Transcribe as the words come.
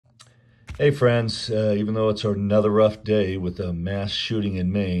Hey, friends, even though it's another rough day with a mass shooting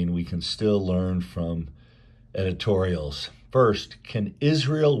in Maine, we can still learn from editorials. First, can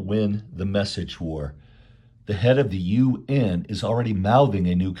Israel win the message war? The head of the UN is already mouthing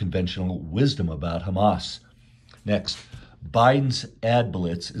a new conventional wisdom about Hamas. Next, Biden's ad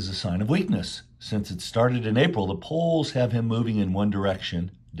blitz is a sign of weakness. Since it started in April, the polls have him moving in one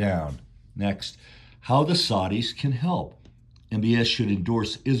direction, down. Next, how the Saudis can help. MBS should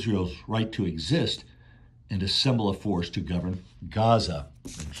endorse Israel's right to exist and assemble a force to govern Gaza.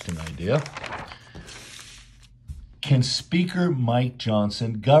 Interesting idea. Can Speaker Mike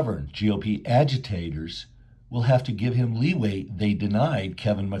Johnson govern? GOP agitators will have to give him leeway they denied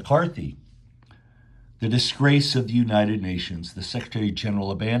Kevin McCarthy. The disgrace of the United Nations. The Secretary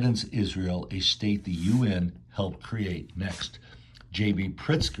General abandons Israel, a state the UN helped create. Next, J.B.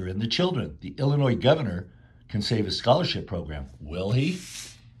 Pritzker and the children. The Illinois governor can save a scholarship program. Will he?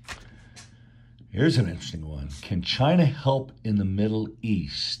 Here's an interesting one. Can China help in the Middle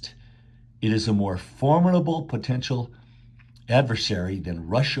East? It is a more formidable potential adversary than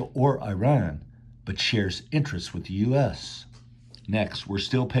Russia or Iran, but shares interests with the U.S. Next, we're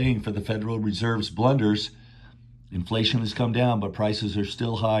still paying for the Federal Reserve's blunders. Inflation has come down, but prices are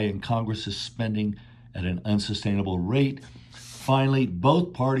still high, and Congress is spending at an unsustainable rate. Finally,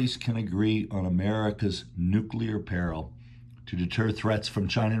 both parties can agree on America's nuclear peril. To deter threats from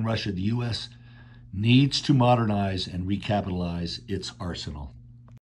China and Russia, the U.S. needs to modernize and recapitalize its arsenal.